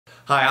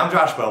Hi, I'm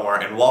Josh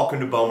Bowmar and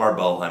welcome to Bowmar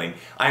Bowhunting.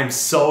 I am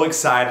so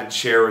excited to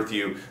share with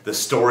you the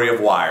story of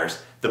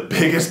wires, the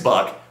biggest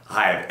buck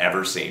I have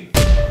ever seen.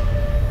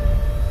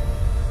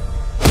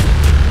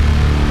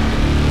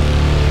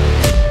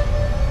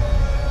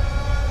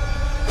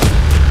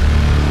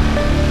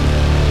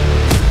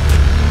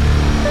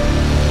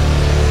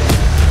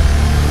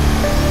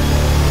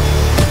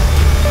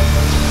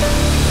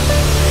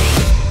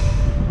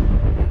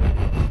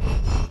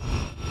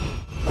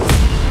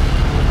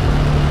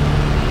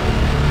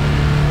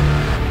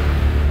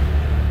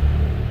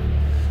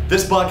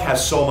 This buck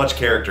has so much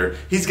character.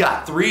 He's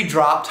got 3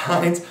 drop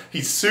tines,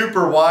 he's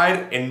super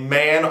wide, and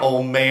man,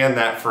 oh man,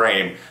 that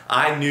frame.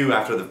 I knew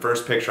after the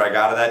first picture I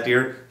got of that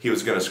deer, he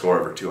was gonna score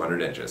over 200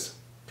 inches.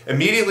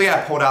 Immediately I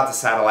pulled out the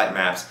satellite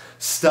maps,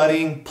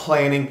 studying,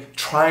 planning,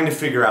 trying to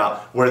figure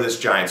out where this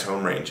giant's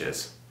home range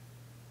is.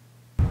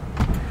 All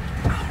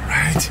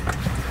right.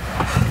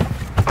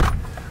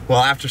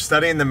 Well, after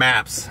studying the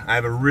maps, I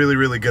have a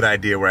really good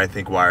idea where I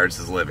think Wires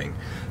is living.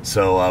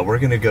 So we're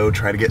gonna go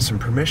try to get some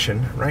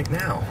permission right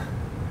now.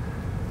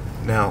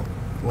 Now,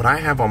 what I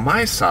have on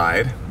my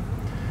side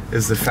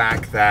is the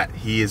fact that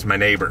he is my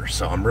neighbor.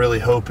 So I'm really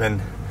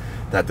hoping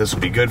that this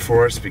will be good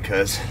for us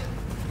because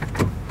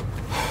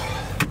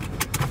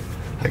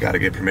I gotta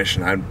get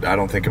permission. I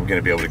don't think I'm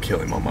gonna be able to kill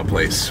him on my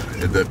place.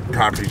 The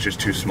property's just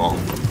too small.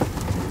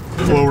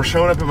 Well, we're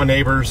showing up at my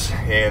neighbor's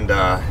and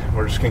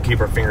we're just gonna keep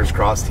our fingers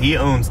crossed. He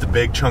owns the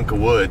big chunk of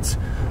woods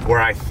where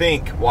I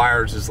think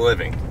Wires is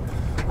living.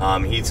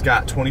 He's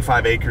got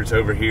 25 acres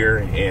over here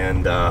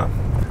and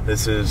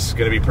this is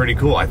gonna be pretty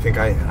cool. I think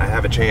I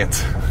have a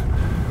chance.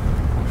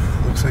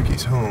 Looks like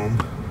he's home.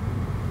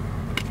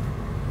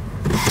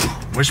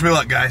 Wish me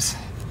luck, guys.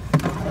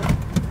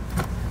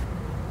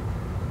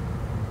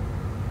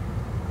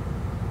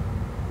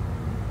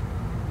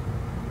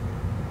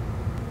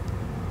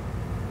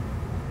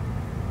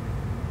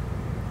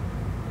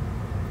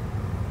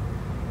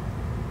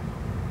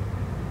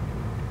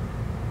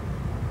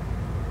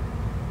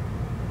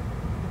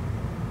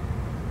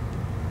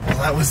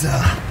 That was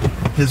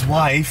his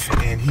wife,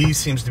 and he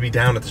seems to be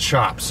down at the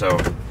shop, so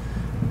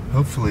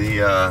hopefully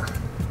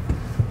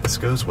this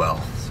goes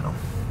well. So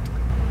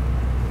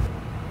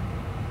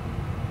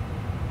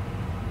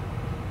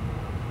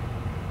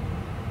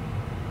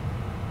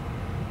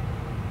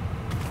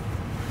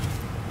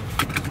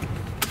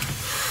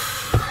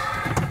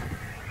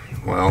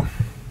well,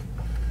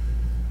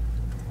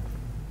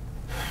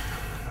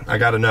 I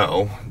gotta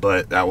know,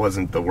 but that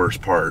wasn't the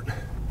worst part.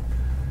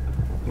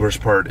 The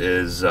worst part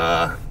is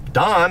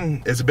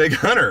Don is a big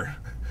hunter,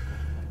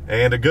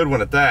 and a good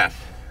one at that.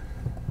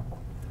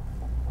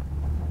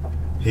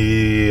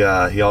 He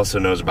also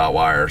knows about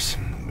wires.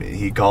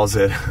 He calls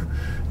it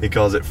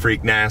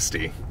freak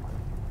nasty.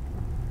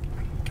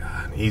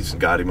 God, he's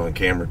got him on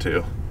camera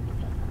too.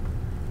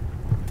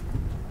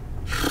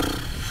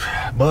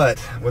 But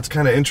what's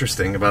kind of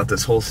interesting about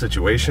this whole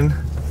situation,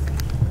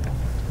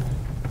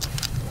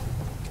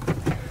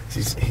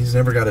 he's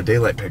never got a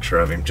daylight picture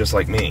of him, just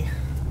like me.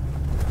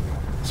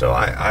 So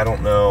I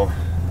don't know.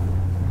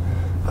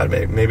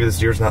 Maybe this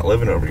deer's not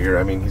living over here.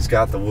 I mean, he's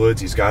got the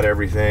woods, he's got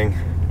everything.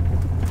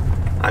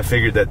 I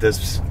figured that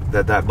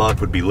that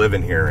buck would be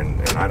living here, and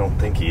I don't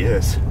think he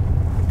is.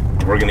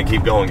 We're gonna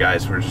keep going,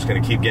 guys. We're just gonna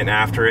keep getting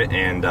after it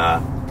and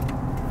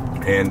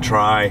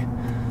try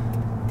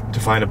to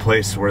find a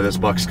place where this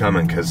buck's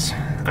coming. Because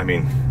I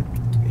mean,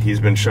 he's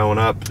been showing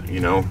up,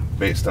 you know,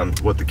 based on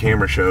what the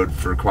camera showed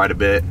for quite a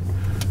bit.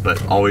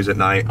 But always at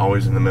night,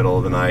 always in the middle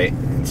of the night.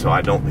 And so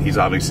he's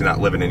obviously not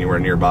living anywhere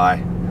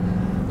nearby.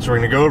 So we're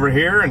gonna go over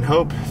here and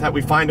hope that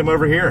we find him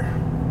over here.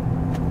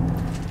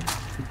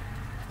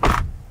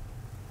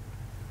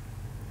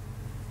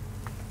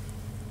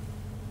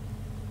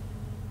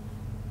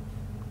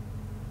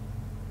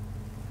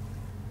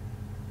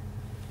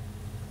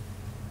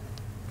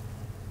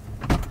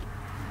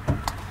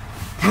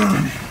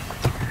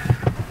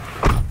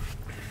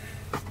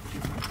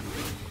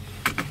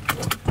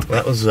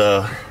 That was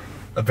a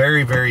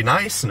very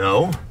nice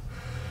no,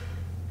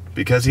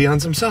 because he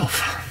hunts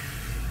himself.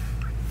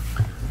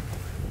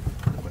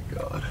 Oh my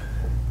God.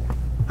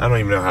 I don't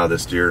even know how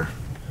this deer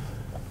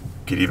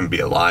could even be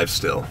alive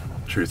still,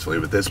 truthfully,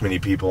 with this many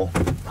people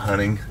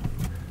hunting.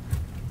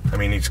 I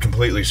mean, he's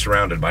completely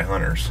surrounded by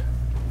hunters.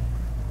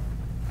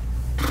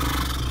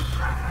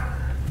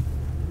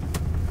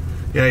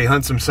 Yeah, he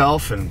hunts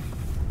himself, and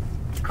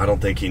I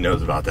don't think he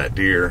knows about that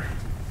deer.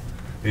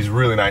 He's a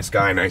really nice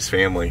guy, nice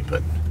family,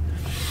 but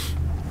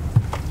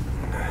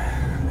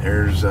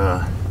there's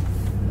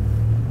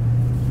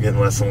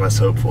getting less and less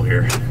hopeful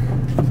here.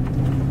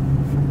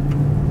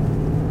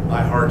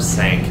 My heart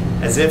sank.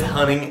 As if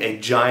hunting a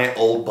giant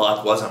old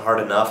buck wasn't hard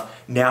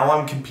enough, now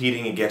I'm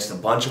competing against a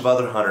bunch of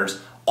other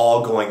hunters,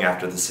 all going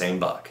after the same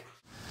buck.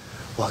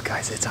 Well,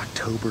 guys, it's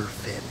October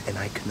 5th, and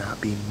I could not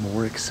be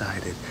more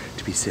excited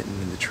to be sitting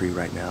in the tree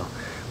right now.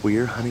 We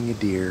are hunting a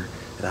deer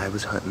that I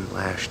was hunting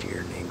last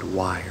year named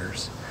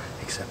Wires,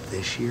 except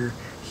this year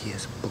he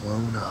has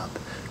blown up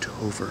to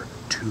over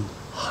 2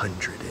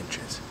 100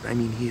 inches. I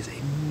mean, he is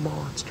a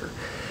monster.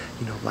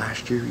 You know,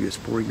 last year he was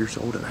 4 years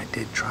old, and I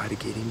did try to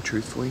get him,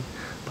 truthfully,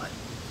 but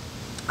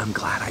I'm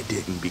glad I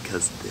didn't,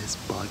 because this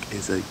buck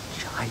is a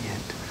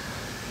giant.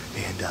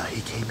 And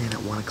he came in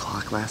at 1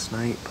 o'clock last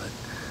night, but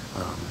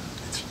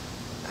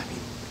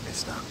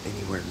it's not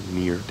anywhere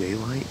near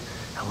daylight.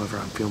 However,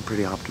 I'm feeling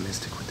pretty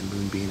optimistic with the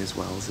moon being as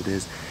well as it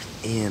is,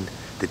 and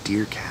the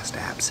DeerCast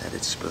app said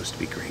it's supposed to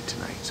be great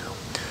tonight, so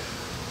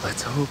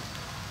let's hope.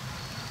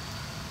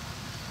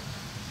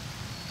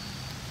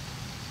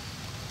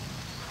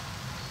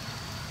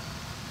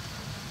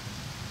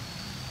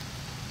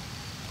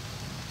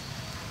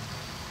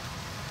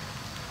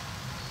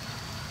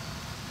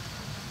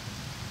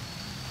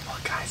 Well,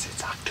 guys,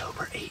 it's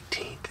October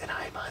 18th, and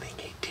I'm hunting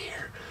a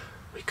deer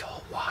we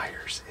call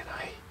wires, and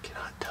I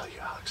cannot tell you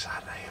how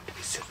excited I am to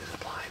be sitting in the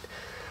blind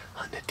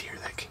hunting a deer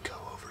that can go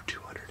over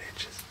 200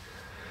 inches.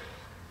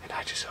 And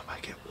I just hope I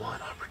get one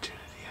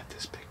opportunity at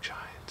this big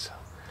giant, so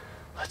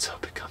let's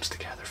hope it comes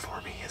together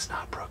for me. It's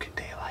not broken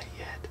daylight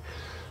yet,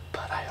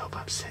 but I hope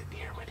I'm sitting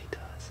here when he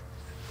does.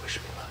 Wish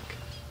me luck.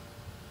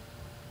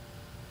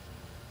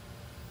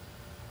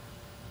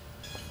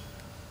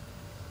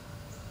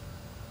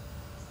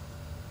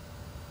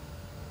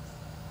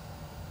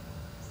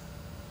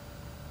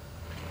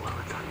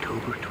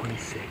 October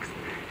 26th,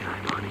 and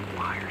I'm hunting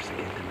wires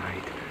again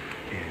tonight,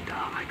 and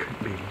I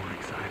couldn't be more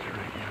excited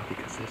right now,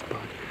 because this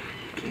buck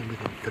came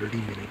within 30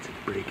 minutes of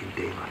breaking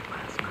daylight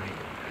last night.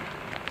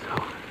 So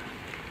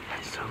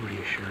that's so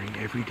reassuring.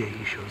 Every day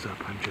he shows up,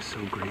 I'm just so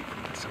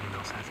grateful that someone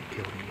else hasn't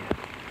killed him yet.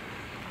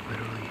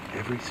 Literally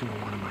every single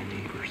one of my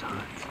neighbors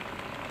hunts,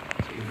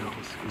 so who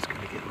knows who's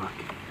going to get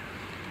lucky.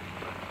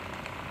 But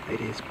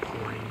it is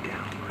pouring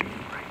down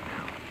rain right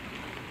now,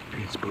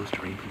 and it's supposed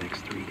to rain for the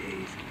next 3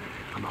 days.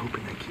 I'm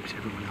hoping that keeps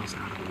everyone else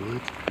out of the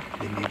woods,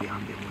 then maybe I'm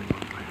the only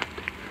one left.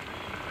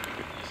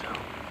 So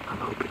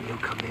I'm hoping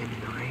he'll come in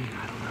the rain,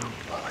 I don't know.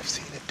 Well, I've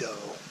seen a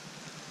doe,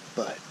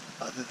 but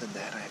other than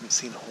that, I haven't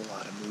seen a whole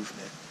lot of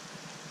movement.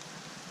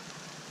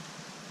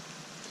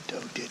 The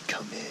doe did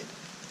come in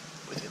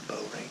within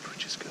bow range,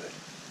 which is good.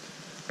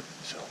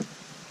 So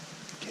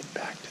getting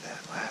back to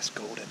that last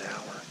golden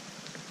hour.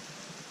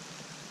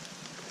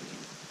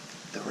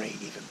 The rain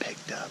even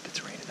picked up. It's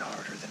raining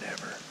harder than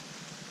ever.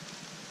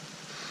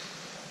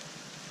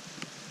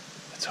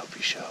 Let's hope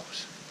he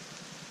shows.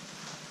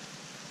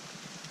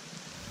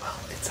 Well,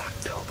 it's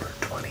October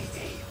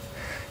 28th,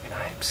 and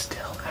I am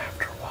still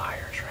after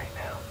wires right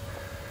now.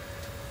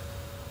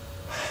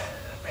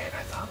 Man,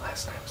 I thought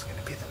last night was going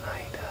to be the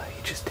night.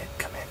 He just didn't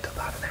come in till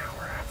about an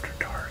hour after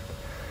dark.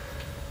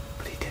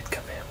 But he did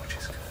come in, which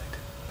is good.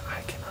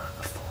 I cannot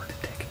afford to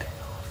take a day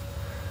off.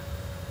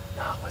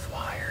 Not with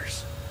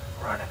wires,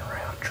 running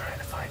around trying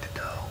to find a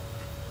doe.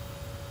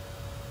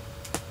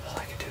 All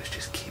I can do is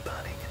just keep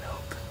hunting and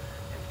hope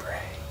and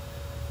pray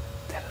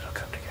that it'll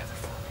come together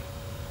for me.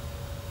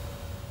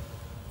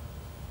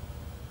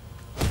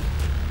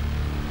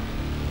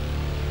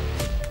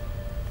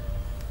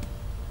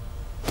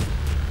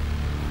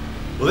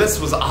 Well, this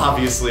was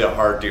obviously a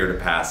hard deer to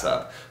pass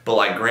up, but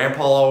like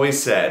Grandpa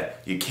always said,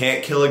 you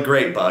can't kill a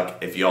great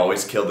buck if you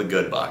always kill the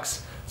good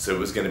bucks. So it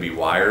was going to be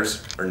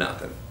wires or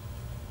nothing.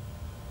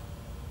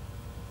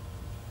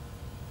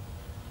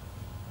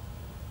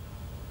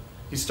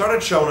 He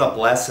started showing up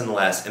less and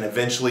less, and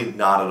eventually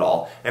not at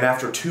all. And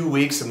after 2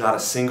 weeks of not a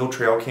single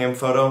trail cam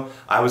photo,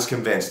 I was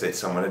convinced that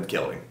someone had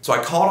killed him. So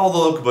I called all the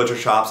local butcher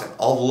shops and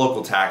all the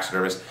local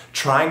taxidermists,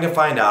 trying to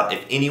find out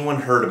if anyone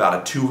heard about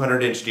a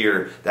 200-inch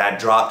deer that had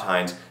drop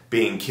tines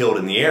being killed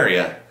in the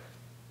area,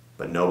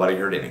 but nobody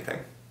heard anything.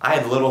 I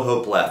had little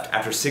hope left.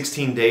 After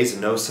 16 days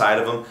and no sight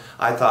of him,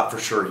 I thought for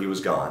sure he was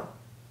gone.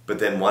 But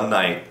then one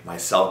night, my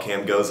cell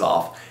cam goes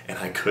off, and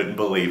I couldn't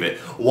believe it.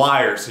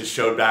 Wires had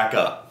showed back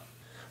up.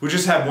 We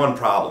just had one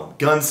problem.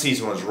 Gun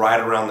season was right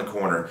around the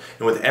corner,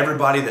 and with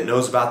everybody that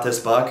knows about this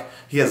buck,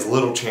 he has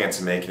little chance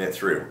of making it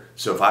through.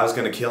 So if I was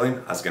going to kill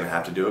him, I was going to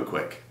have to do it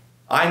quick.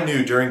 I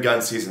knew during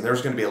gun season there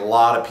was going to be a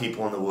lot of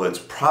people in the woods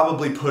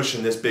probably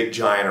pushing this big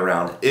giant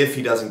around if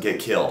he doesn't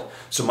get killed.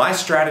 So my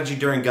strategy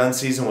during gun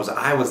season was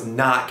I was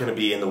not going to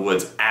be in the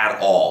woods at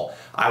all.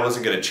 I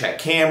wasn't going to check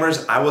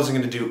cameras. I wasn't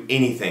going to do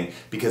anything,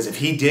 because if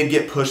he did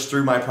get pushed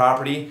through my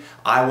property,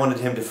 I wanted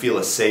him to feel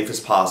as safe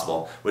as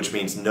possible, which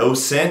means no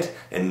scent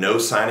and no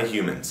sign of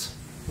humans.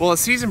 Well,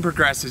 as season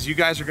progresses, you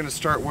guys are going to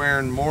start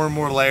wearing more and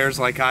more layers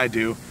like I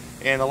do.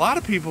 And a lot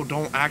of people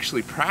don't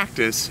actually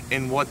practice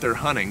in what they're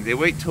hunting. They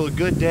wait till a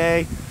good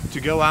day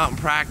to go out and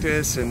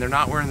practice, and they're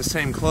not wearing the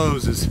same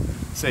clothes as,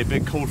 say, a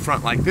big cold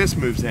front like this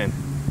moves in.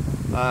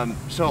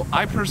 So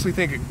I personally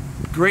think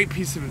a great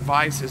piece of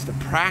advice is to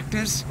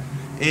practice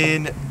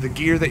in the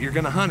gear that you're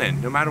gonna hunt in,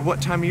 no matter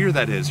what time of year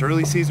that is,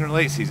 early season or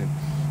late season.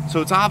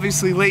 So it's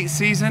obviously late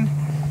season.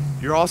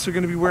 You're also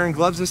gonna be wearing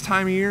gloves this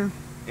time of year,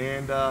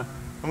 and I'm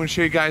gonna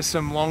show you guys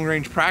some long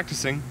range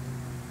practicing.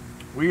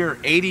 We are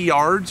 80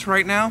 yards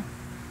right now,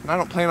 and I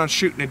don't plan on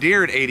shooting a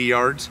deer at 80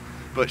 yards,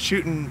 but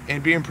shooting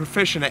and being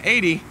proficient at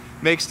 80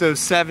 makes those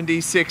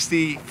 70,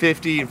 60,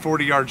 50, and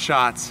 40 yard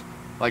shots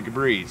like a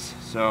breeze.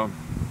 So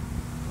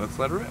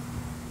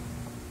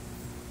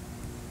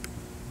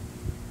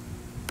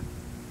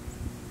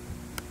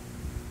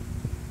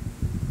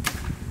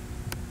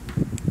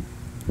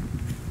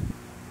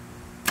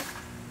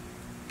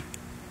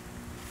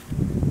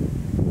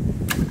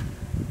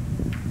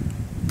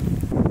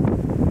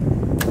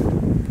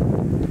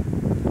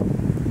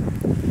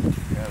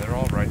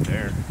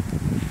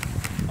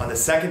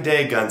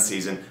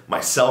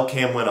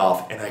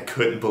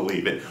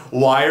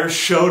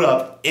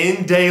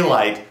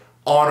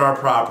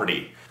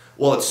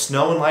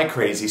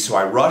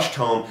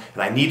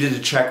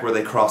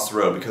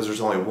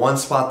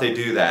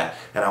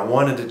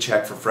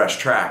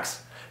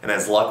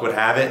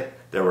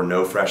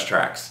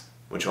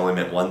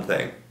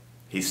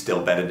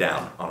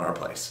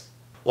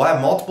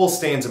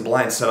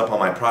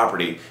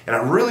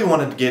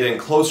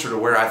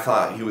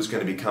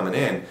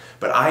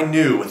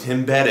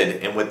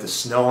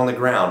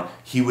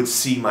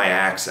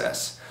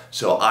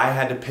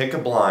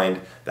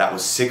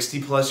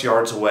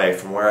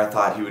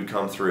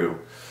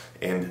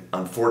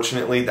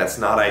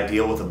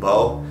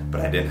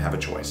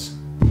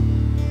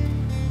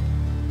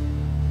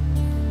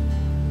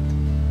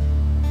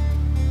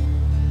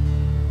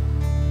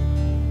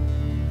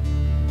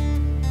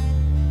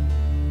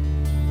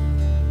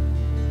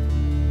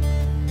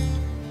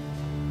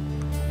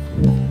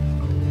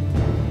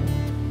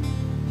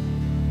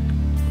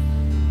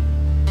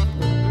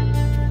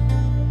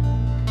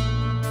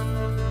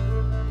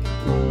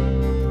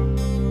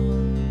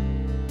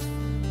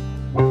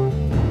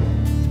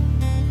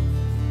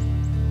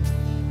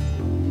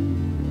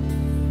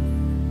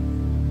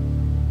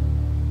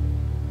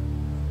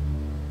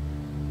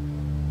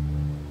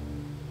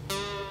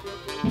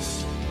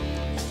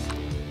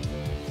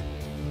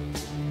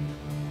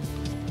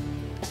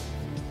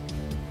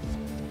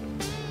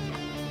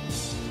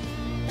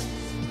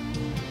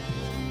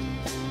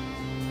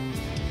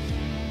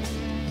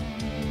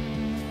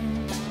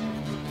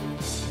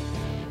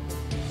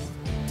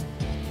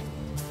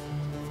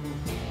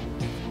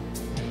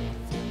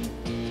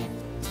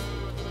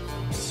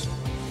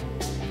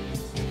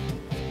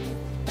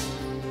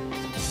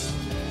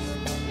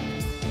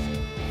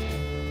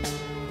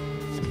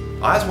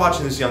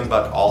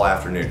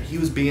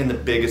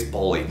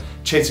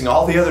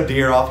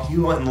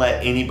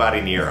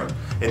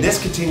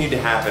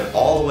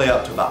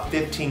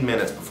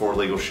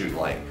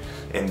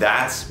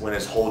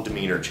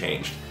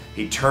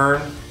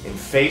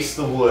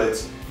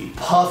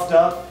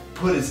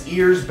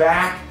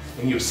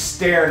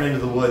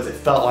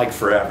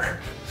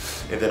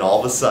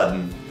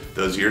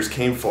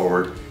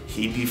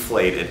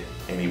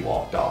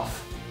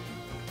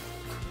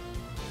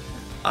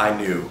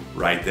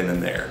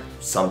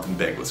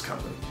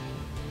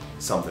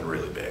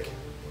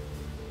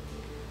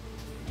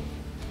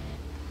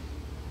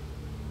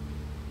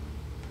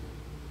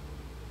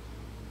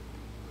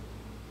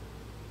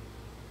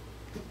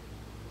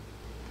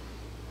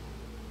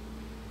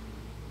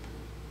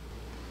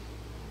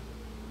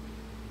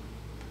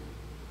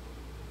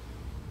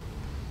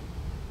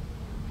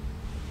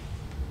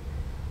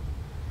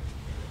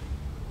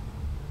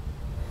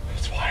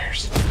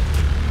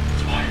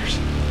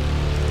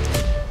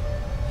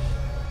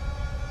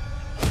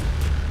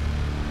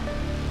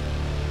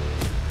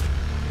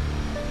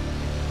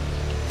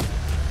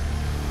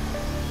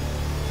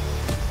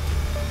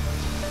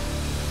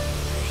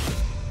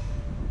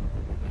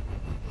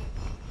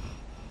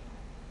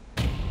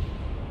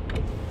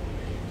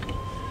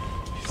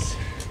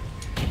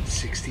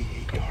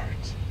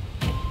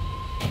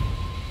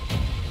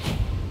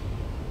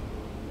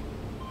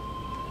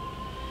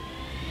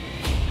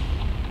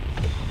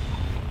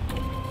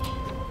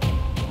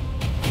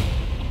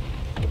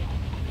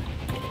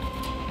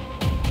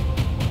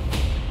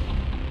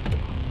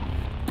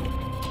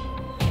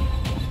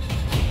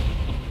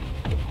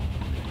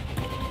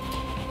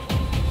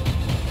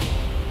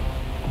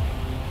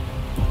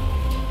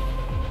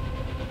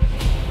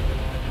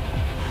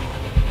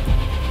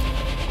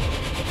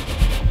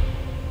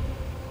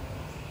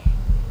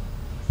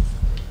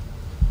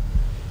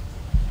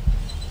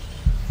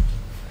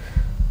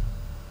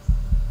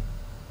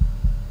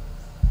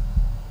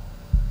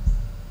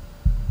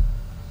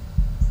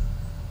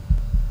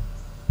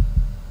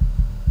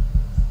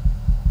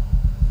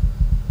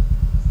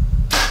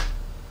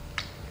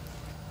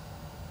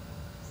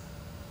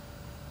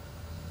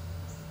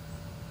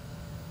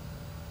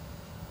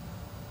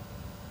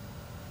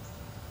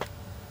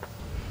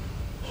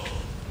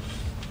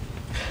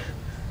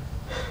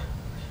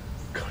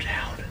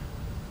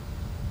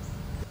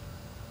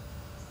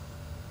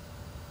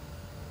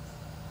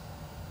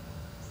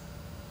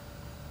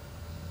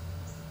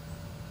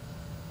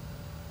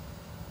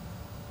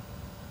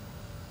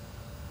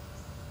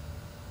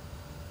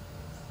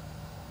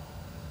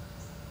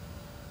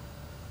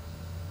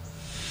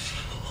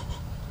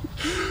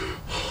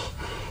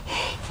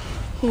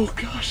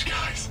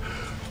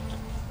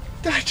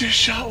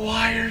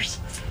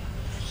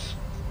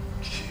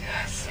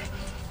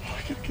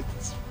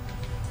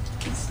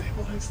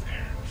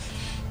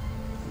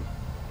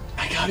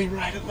got him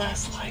right at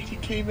last light. He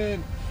came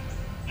in.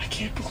 I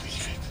can't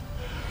believe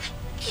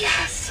it.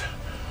 Yes.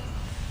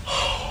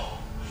 Oh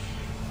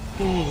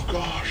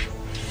gosh.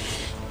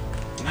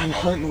 I'm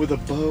hunting with a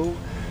bow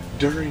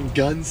during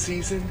gun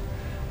season.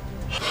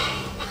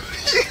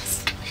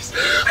 Yes, guys.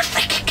 I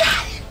freaking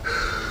got him.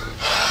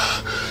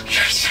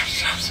 Yes,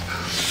 yes, yes.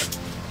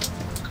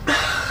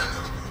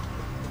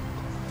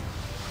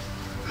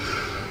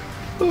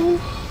 Oh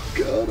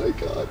God, I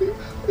got him.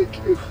 Thank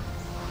you.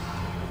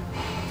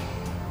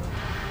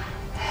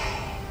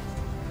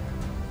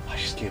 I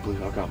just can't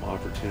believe I got my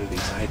opportunities.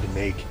 I had to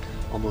make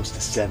almost a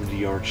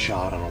 70-yard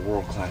shot on a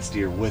world-class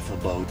deer with a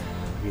bow.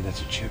 I mean,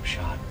 that's a chip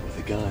shot with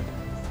a gun.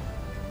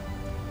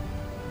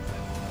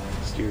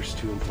 This deer's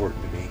too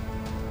important to me.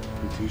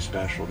 I'm too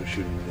special to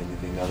shoot him with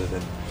anything other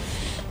than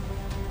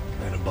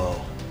a bow.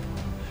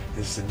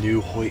 This is the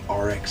new Hoyt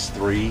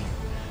RX3.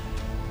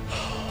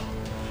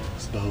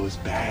 This bow is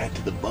bad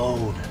to the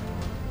bone.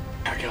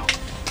 I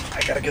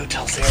gotta go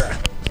tell Sarah.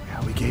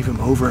 Yeah, we gave him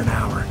over an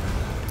hour.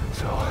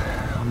 So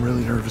I'm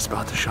really nervous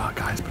about the shot,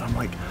 guys, but I'm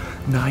like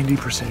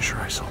 90% sure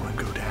I saw him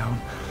go down.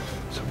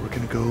 So we're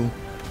gonna go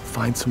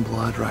find some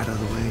blood right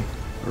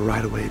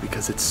away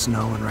because it's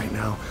snowing right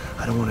now.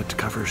 I don't want it to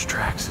cover his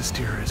tracks. This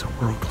deer is a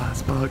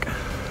world-class buck.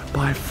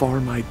 By far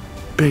my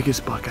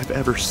biggest buck I've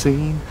ever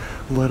seen,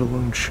 let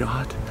alone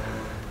shot.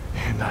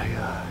 And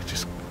I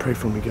just pray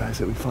for me, guys,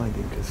 that we find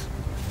him because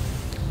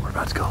we're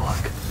about to go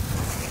look.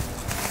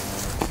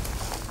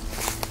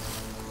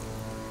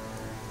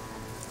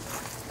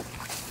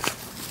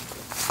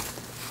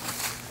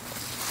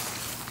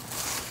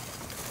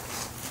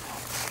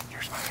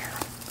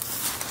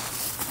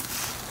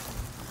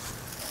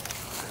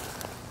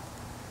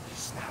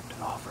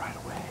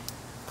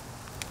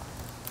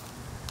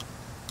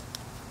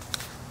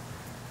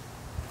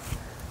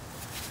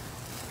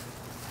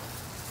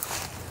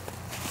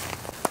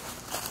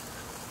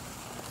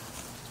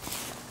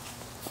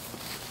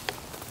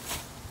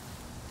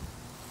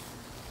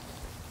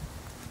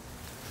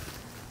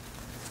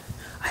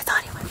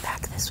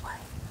 This way.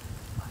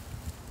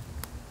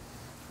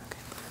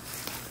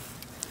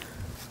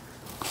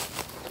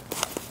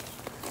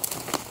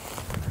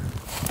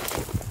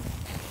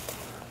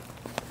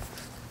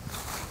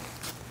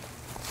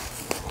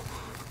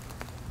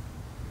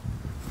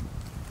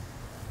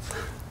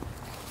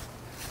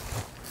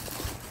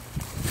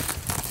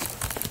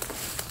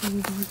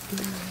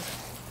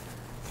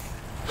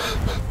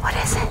 What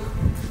is it?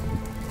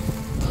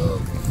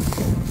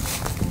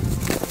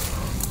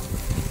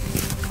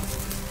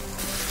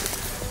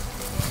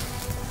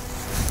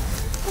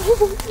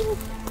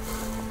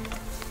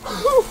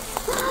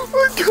 I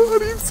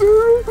got him,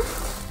 Sarah.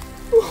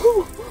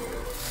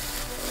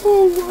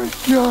 Oh my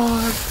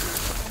God.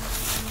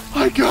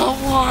 I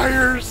got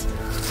wires.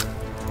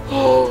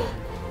 Oh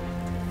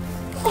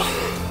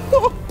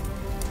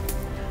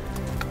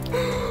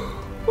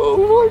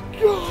my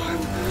God.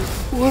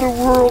 What a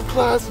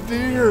world-class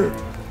deer.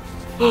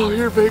 Oh,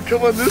 here, babe,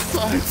 come on this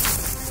side.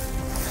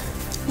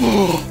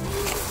 Oh,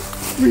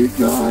 we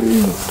got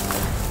him.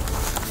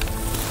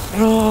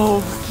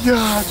 Oh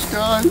gosh,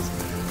 guys.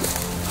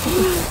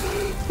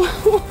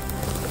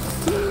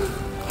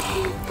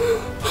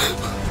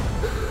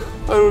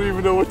 I don't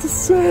even know what to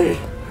say.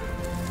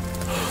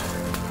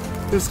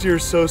 This deer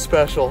is so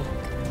special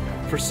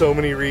for so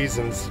many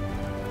reasons.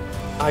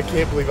 I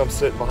can't believe I'm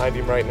sitting behind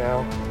him right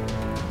now.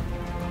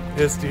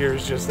 This deer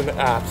is just an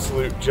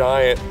absolute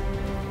giant.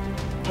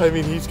 I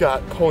mean, he's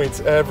got points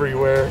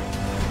everywhere.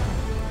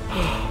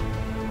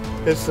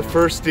 It's the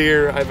first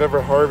deer I've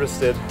ever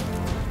harvested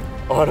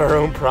on our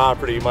own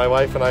property, my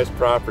wife and I's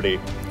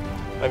property.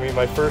 I mean,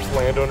 my first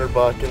landowner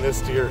buck, and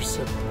this deer's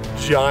a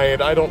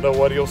giant. I don't know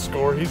what he'll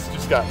score. He's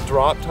just got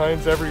drop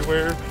tines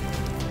everywhere.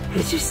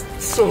 It's just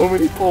so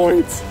many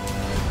points.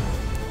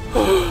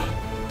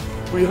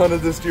 We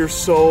hunted this deer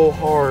so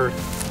hard.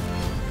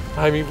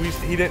 I mean,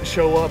 he didn't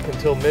show up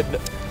until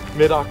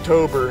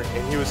mid-October,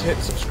 and he was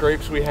hitting some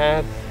scrapes we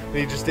had, and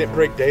he just didn't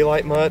break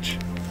daylight much.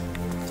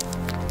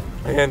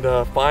 And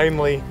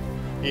finally,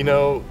 you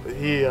know,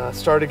 he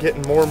started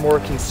getting more and more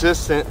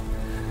consistent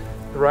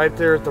right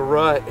there at the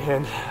rut.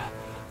 And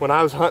when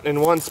I was hunting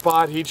in one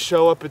spot, he'd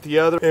show up at the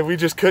other, and we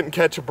just couldn't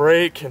catch a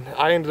break. And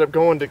I ended up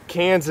going to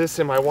Kansas,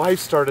 and my wife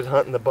started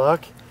hunting the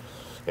buck.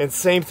 And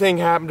same thing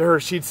happened to her.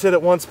 She'd sit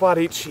at one spot,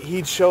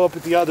 he'd show up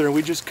at the other, and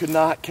we just could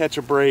not catch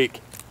a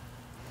break.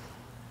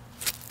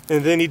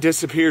 And then he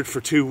disappeared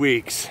for 2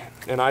 weeks,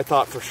 and I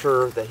thought for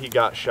sure that he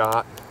got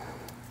shot.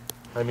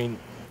 I mean,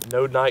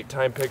 no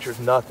nighttime pictures,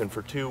 nothing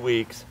for 2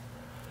 weeks.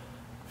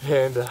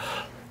 And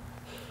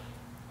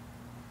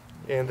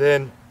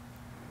then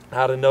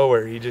out of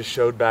nowhere, he just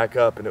showed back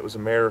up, and it was a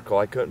miracle.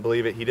 I couldn't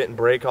believe it. He didn't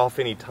break off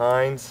any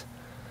tines.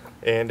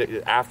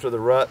 And after the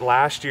rut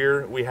last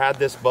year, we had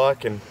this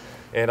buck, and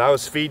I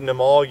was feeding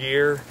him all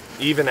year,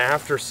 even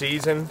after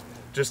season,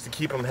 just to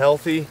keep him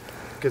healthy,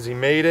 because he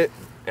made it.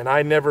 And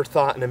I never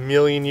thought in a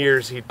million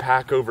years he'd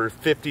pack over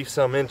 50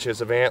 some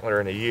inches of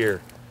antler in a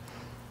year.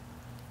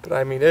 But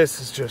I mean,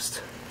 this is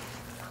just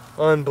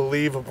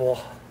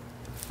unbelievable.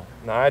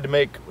 Now I had to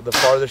make the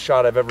farthest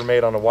shot I've ever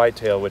made on a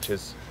whitetail, which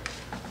is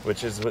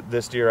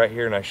this deer right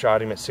here, and I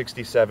shot him at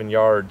 67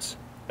 yards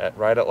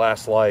right at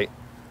last light.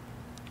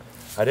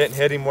 I didn't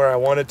hit him where I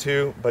wanted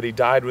to, but he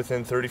died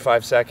within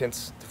 35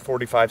 seconds,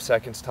 45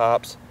 seconds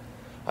tops.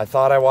 I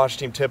thought I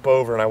watched him tip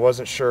over, and I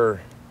wasn't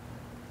sure.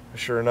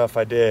 Sure enough,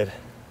 I did.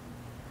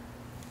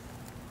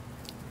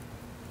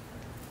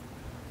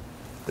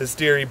 This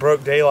deer, he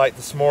broke daylight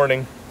this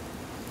morning,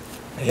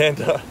 and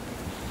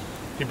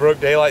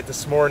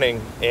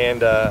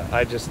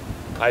I just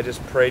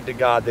prayed to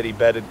God that he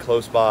bedded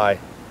close by.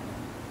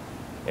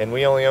 And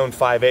we only own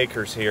 5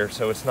 acres here,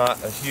 so it's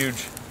not a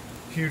huge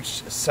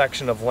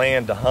section of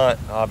land to hunt,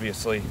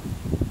 obviously,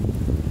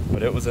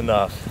 but it was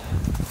enough.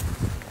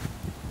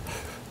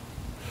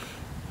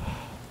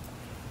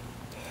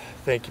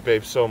 Thank you,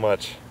 babe, so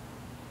much.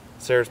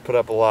 Sarah's put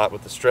up a lot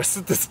with the stress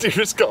that this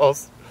deer's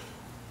caused.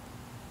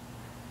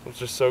 I'm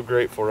just so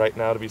grateful right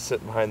now to be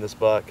sitting behind this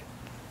buck.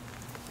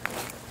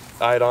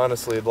 I'd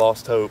honestly had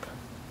lost hope.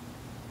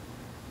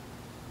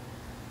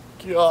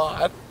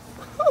 God.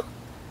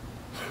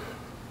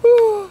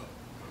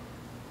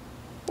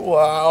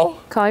 Wow.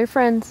 Call your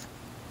friends.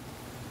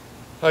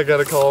 I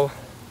gotta call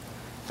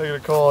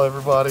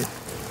everybody.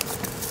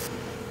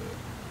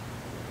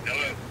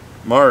 Hello.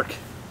 Mark.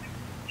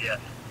 Yes.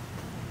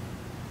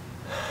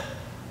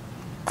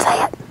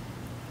 Say it.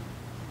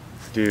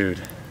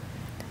 Dude.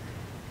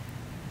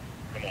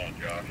 Come on,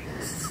 Josh.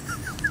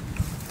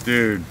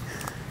 Dude.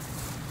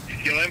 You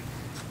kill him?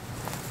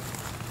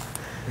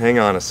 Hang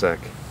on a sec.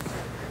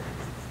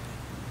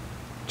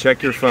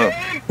 Check your phone.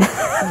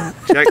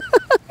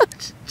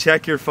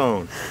 Check your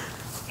phone.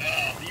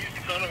 Oh, you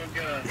son of a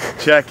gun.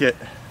 Check it.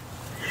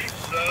 You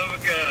son of a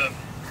gun.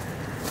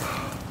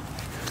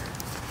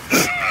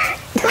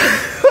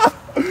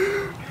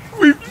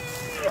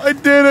 I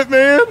did it,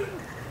 man. Dude,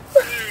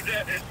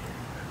 that is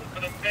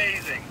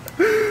amazing.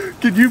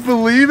 Can you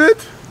believe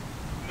it?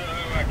 No,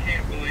 I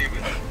can't believe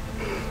it.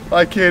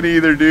 I can't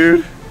either,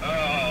 dude.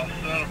 Oh,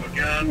 son of a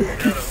gun.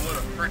 What a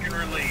freaking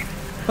relief.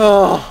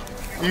 Oh,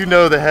 you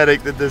know the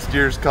headache that this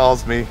deer's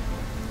caused me.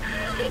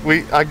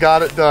 I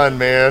got it done,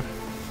 man.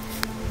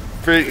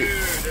 Dude, that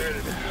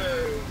is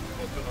so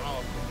flippin'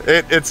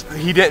 awesome.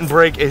 He didn't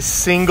break a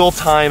single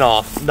tine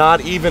off,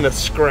 not even a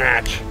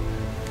scratch.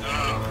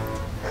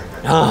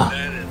 Oh,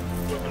 that is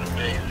flippin'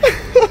 amazing.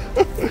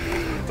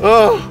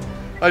 Oh,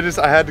 I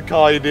had to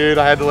call you, dude.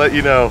 I had to let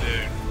you know. Dude,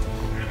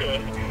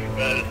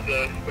 that is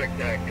so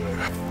spectacular.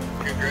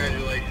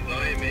 Congratulations,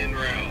 I am en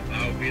route.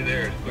 I'll be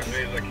there as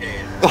quickly as I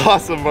can.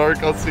 Awesome,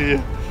 Mark. I'll see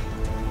you.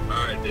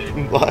 Alright,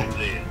 dude. Bye.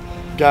 See you.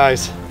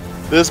 Guys,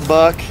 this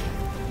buck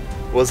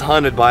was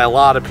hunted by a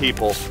lot of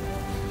people.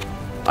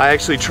 I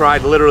actually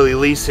tried literally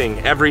leasing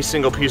every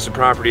single piece of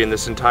property in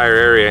this entire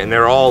area, and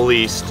they're all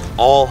leased,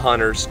 all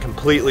hunters,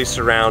 completely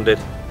surrounded.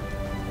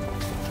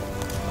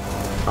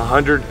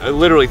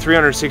 Literally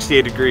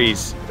 360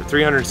 degrees.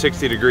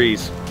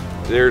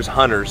 There's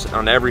hunters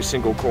on every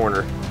single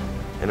corner,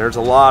 and there's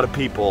a lot of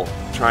people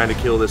trying to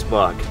kill this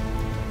buck,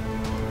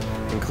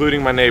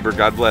 including my neighbor,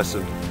 God bless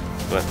him.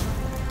 But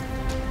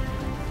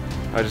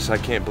I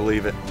can't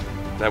believe it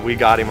that we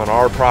got him on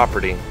our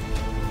property.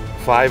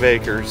 5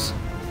 acres.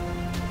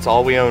 It's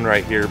all we own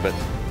right here, but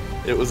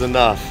it was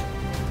enough.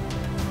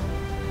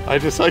 I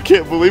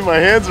can't believe my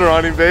hands are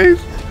on him, babe.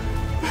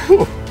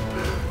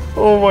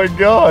 Oh my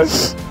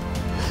gosh.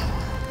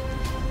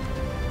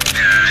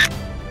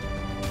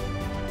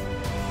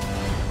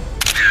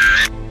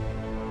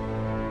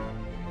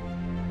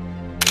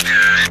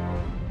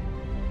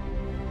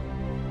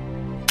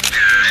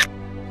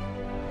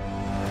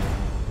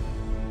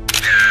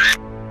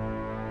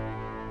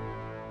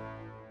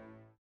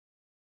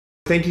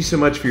 Thank you so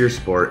much for your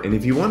support, and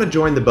if you want to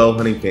join the bow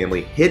hunting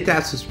family, hit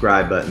that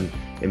subscribe button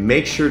and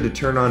make sure to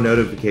turn on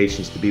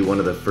notifications to be one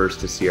of the first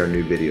to see our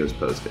new videos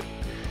posted.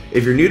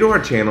 If you're new to our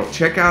channel,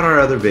 check out our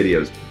other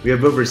videos. We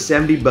have over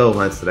 70 bow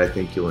hunts that I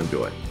think you'll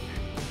enjoy.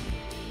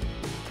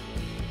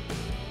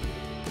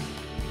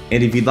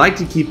 And if you'd like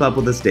to keep up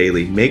with us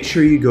daily, make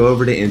sure you go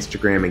over to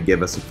Instagram and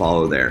give us a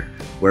follow there,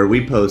 where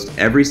we post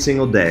every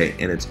single day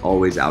and it's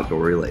always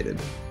outdoor related.